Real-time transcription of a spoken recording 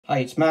Hi,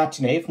 it's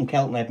Martin here from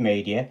Keltonhead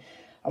Media.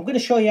 I'm going to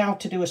show you how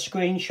to do a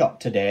screenshot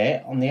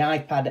today on the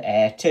iPad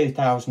Air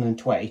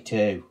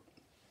 2022.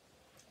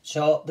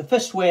 So the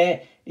first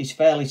way is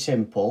fairly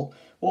simple.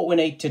 What we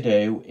need to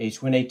do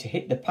is we need to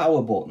hit the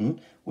power button,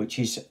 which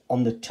is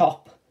on the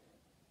top,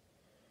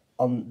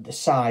 on the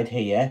side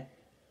here,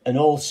 and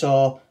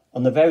also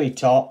on the very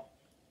top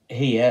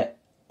here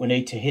we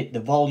need to hit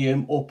the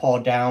volume up or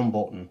down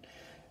button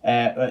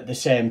at the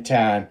same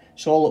time.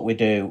 So all that we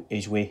do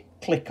is we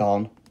click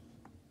on,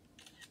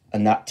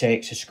 and that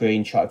takes a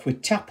screenshot. If we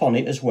tap on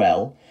it as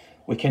well,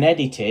 we can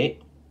edit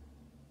it,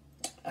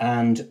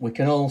 and we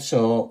can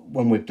also,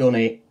 when we've done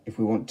it, if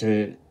we want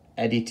to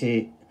edit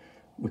it,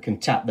 we can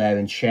tap there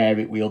and share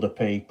it with other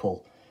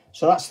people.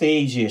 So that's the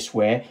easiest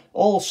way.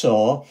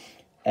 Also,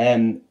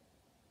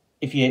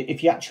 if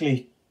you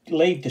actually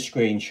leave the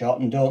screenshot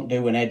and don't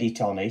do an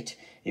edit on it,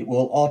 it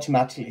will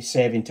automatically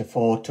save into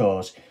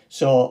photos.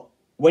 So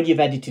when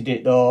you've edited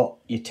it though,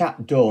 you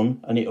tap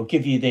done and it'll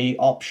give you the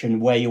option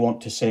where you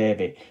want to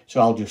save it. So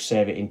I'll just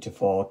save it into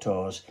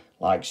photos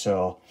like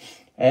so.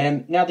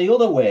 Now the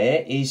other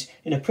way is,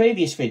 in a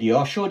previous video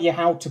I showed you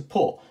how to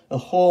put a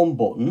home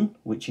button,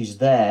 which is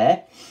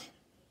there,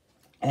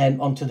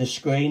 onto the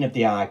screen of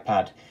the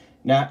iPad.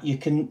 Now you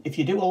can, if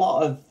you do a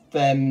lot of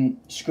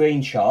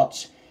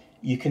screenshots,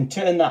 you can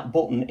turn that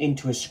button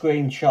into a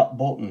screenshot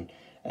button,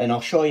 and I'll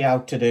show you how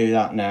to do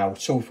that now.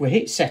 So if we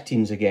hit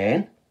settings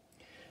again,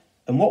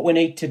 and what we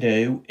need to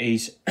do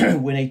is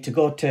we need to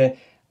go to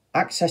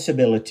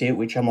accessibility,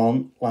 which I'm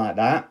on like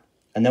that,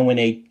 and then we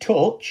need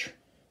touch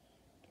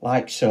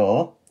like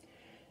so,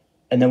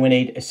 and then we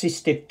need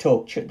assistive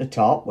touch at the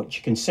top, which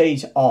you can see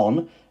is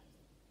on.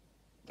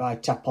 If I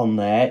tap on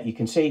there, you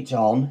can see it's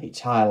on,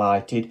 it's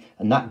highlighted,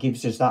 and that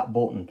gives us that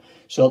button.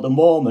 So at the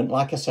moment,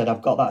 like I said,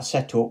 I've got that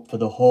set up for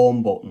the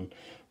home button.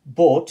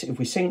 But if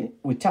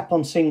we tap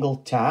on single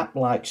tap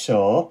like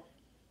so,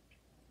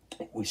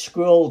 we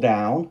scroll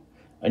down,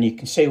 and you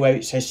can see where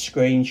it says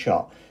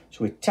screenshot.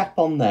 So we tap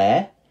on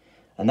there,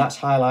 and that's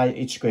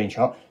highlighted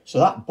screenshot. So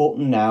that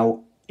button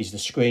now is the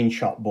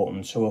screenshot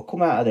button. So we'll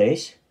come out of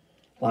this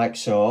like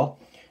so,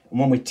 and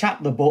when we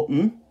tap the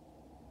button,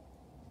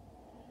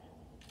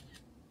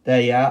 there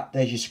you are,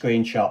 there's your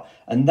screenshot,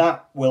 and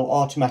that will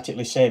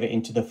automatically save it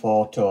into the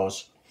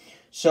photos.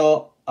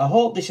 So I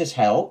hope this has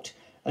helped,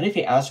 and if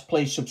it has,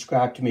 please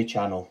subscribe to my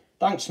channel.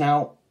 Thanks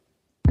now.